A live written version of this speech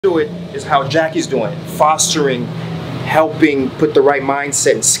Do it is how Jackie's doing, fostering, helping put the right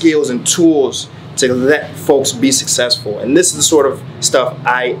mindset and skills and tools to let folks be successful. And this is the sort of stuff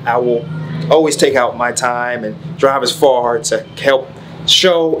I will always take out my time and drive as far to help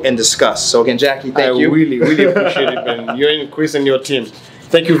show and discuss. So again, Jackie, thank you. I really appreciate it, man. You and Chris and your team.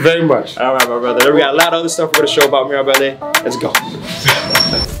 Thank you very much. All right, my brother. We got a lot of other stuff we're going to show about Mirabel. Let's go.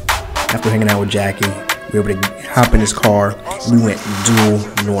 After hanging out with Jackie, we were able to hop in his car. We went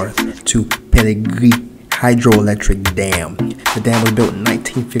due north to Peligre Hydroelectric Dam. The dam was built in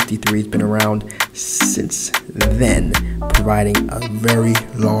 1953. It's been around since then, providing a very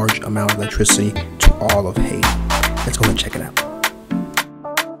large amount of electricity to all of Haiti. Let's go and check it out.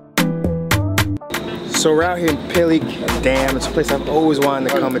 So we're out here in Peligre Dam. It's a place I've always wanted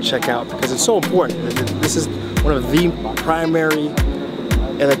to come and check out because it's so important. This is one of the primary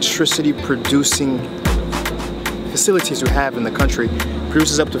electricity producing facilities we have in the country.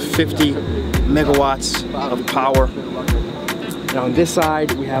 Produces up to 50 megawatts of power. Now on this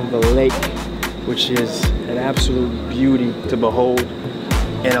side we have the lake, which is an absolute beauty to behold.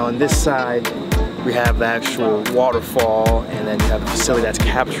 And on this side we have the actual waterfall, and then you have the facility that's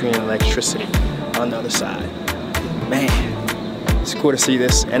capturing electricity on the other side. Man, it's cool to see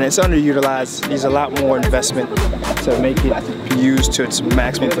this, and it's underutilized. Needs a lot more investment to make it used to its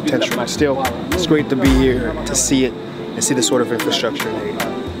maximum potential. But still, it's great to be here to see it and see this sort of infrastructure in Haiti.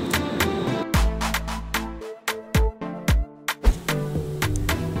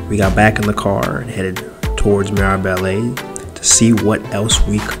 We got back in the car and headed towards Mirabel to see what else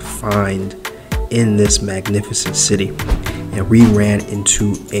we could find in this magnificent city, and we ran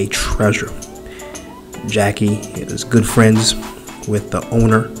into a treasure. Jackie is good friends with the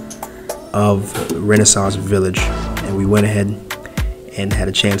owner of Renaissance Village, and we went ahead and had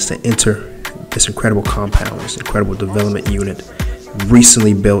a chance to enter this incredible compound, this incredible development unit,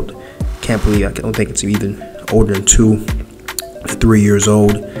 recently built. Can't believe, I don't think it's even older than 2 to 3 years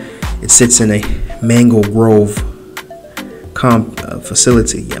old. It sits in a mango grove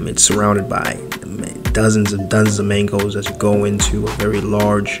facility. I mean, it's surrounded by dozens and dozens of mangoes as you go into a very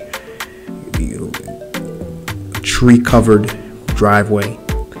large tree-covered driveway,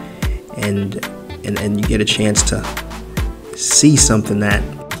 and you get a chance to see something that,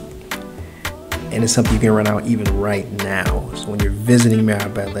 and it's something you can run out even right now. So when you're visiting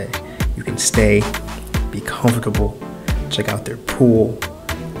Mirabel, you can stay, be comfortable, check out their pool.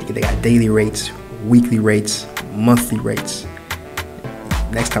 They got daily rates, weekly rates, monthly rates.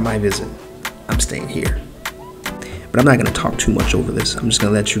 Next time I visit, I'm staying here. But I'm not going to talk too much over this. I'm just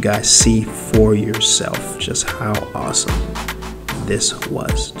going to let you guys see for yourself just how awesome this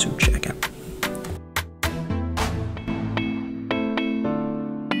was to check out.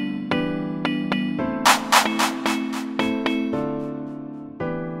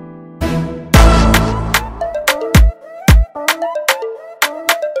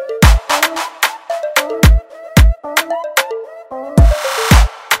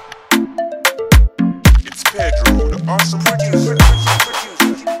 Pedro, the awesome producer.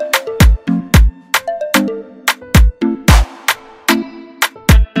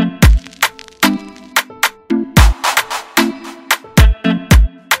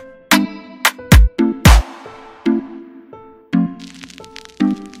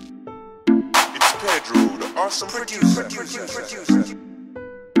 It's Pedro, the awesome producer.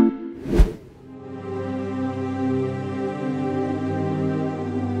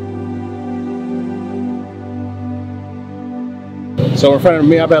 So we're in front of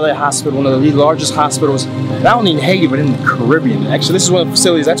Mirabel Hospital, one of the largest hospitals, not only in Haiti, but in the Caribbean. Actually, this is one of the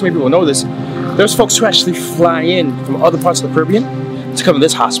facilities, that's many people know this. There's folks who actually fly in from other parts of the Caribbean to come to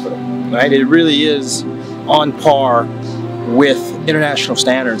this hospital, right? It really is on par with international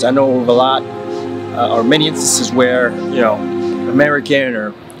standards. I know of a lot, or many instances where, you know, American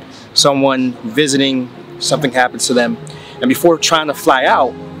or someone visiting, something happens to them, and before trying to fly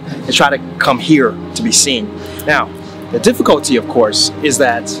out, they try to come here to be seen. Now, the difficulty, of course, is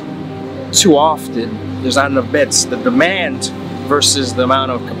that too often there's not enough beds. The demand versus the amount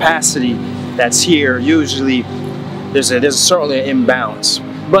of capacity that's here, usually there's certainly an imbalance.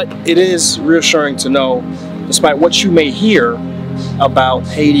 But it is reassuring to know, despite what you may hear about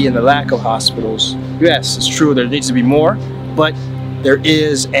Haiti and the lack of hospitals, yes, it's true there needs to be more, but there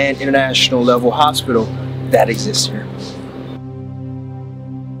is an international level hospital that exists here.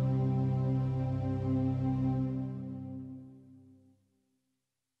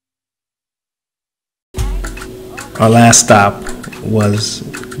 Our last stop was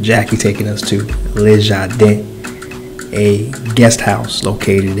Jackie taking us to Le Jardin, a guest house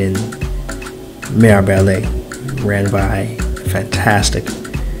located in Mirabel, ran by a fantastic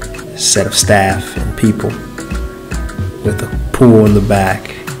set of staff and people with a pool in the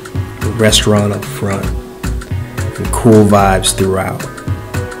back, a restaurant up front, and cool vibes throughout.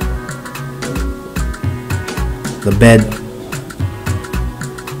 The bed,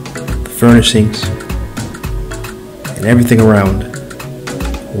 the furnishings, and everything around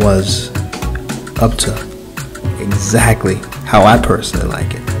was up to exactly how I personally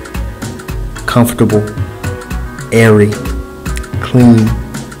like it. Comfortable, airy, clean,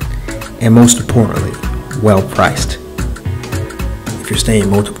 and most importantly, well priced. If you're staying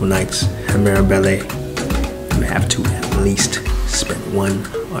multiple nights at Mirabelle, you have to at least spend 1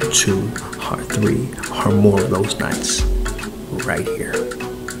 or 2 or 3 or more of those nights right here.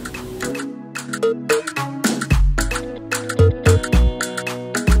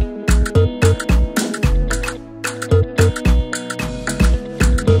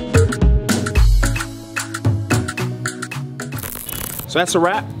 So that's a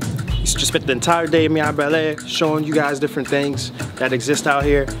wrap. We just spent the entire day in Mirabelle showing you guys different things that exist out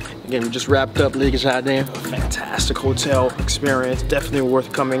here. Again, we just wrapped up Ligue Jardin. Fantastic hotel experience. Definitely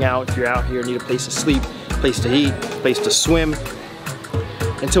worth coming out if you're out here, need a place to sleep, place to eat, place to swim.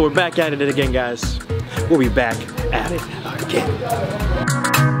 Until we're back at it again, guys. We'll be back at it again.